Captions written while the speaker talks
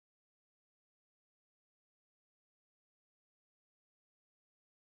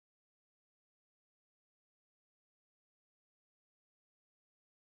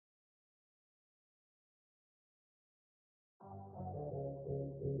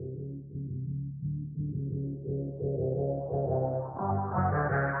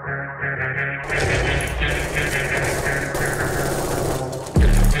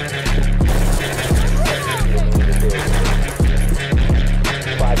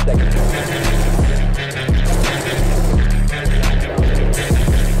Oh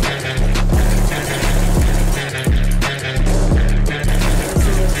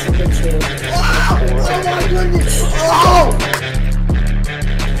my goodness! Oh!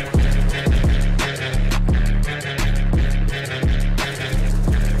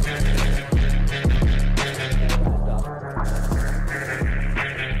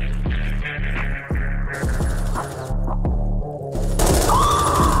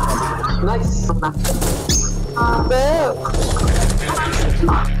 Nice.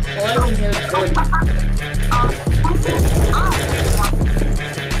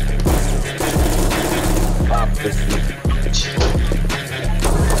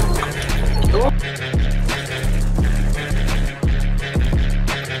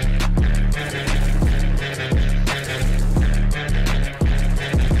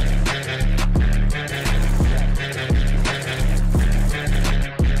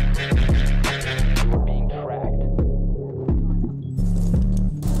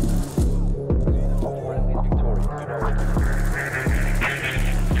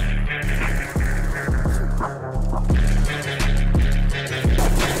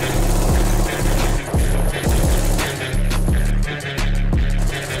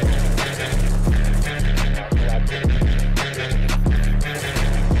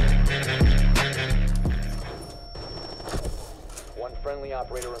 One friendly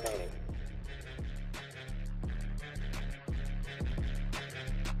operator remaining.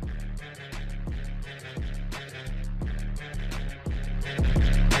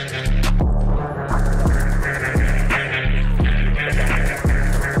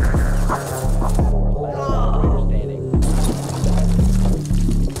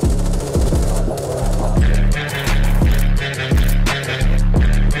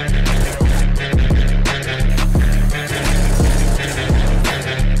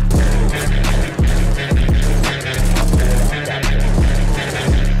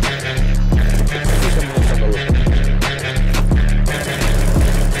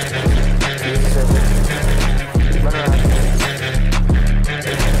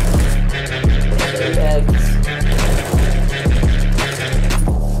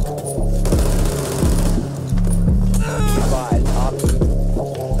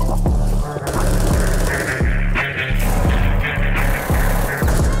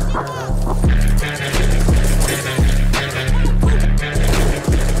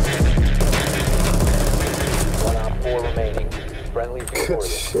 Friendly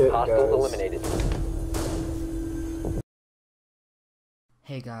victorious. Hostiles eliminated.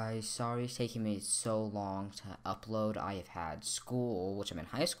 Hey guys, sorry it's taking me so long to upload. I have had school, which I'm in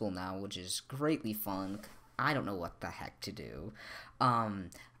high school now, which is greatly fun. I don't know what the heck to do.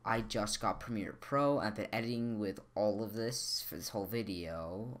 I just got Premiere Pro. I've been editing with all of this for this whole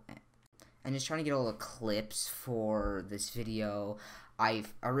video. And just trying to get all the clips for this video.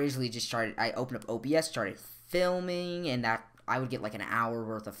 I've originally just started, I opened up OBS, started filming, and that I would get like an hour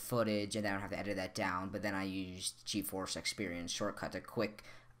worth of footage, and then I would have to edit that down, but then I used GeForce Experience shortcut to quick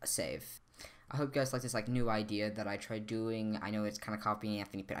save. I hope you guys like this like new idea that I tried doing. I know it's kind of copying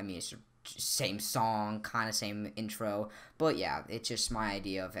Anthony, I mean, it's same song, kind of same intro, but yeah, it's just my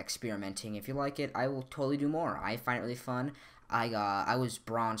idea of experimenting. If you like it, I will totally do more. I find it really fun. I was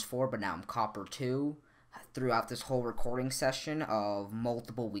bronze 4, but now I'm copper 2 throughout this whole recording session of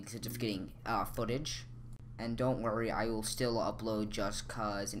multiple weeks of getting footage. And don't worry, I will still upload Just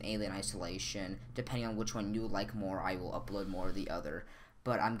Cause and Alien Isolation. Depending on which one you like more, I will upload more of the other.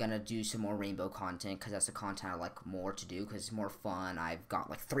 But I'm gonna do some more Rainbow content, because that's the content I like more to do, because it's more fun. I've got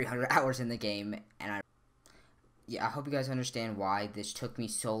like 300 hours in the game, and I hope you guys understand why this took me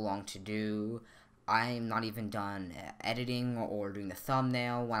so long to do. I'm not even done editing or doing the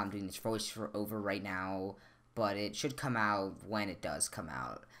thumbnail when I'm doing this voiceover right now, but it should come out when it does come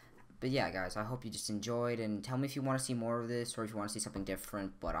out. But yeah, guys, I hope you just enjoyed, and tell me if you want to see more of this, or if you want to see something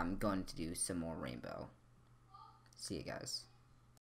different, but I'm going to do some more Rainbow. See you guys.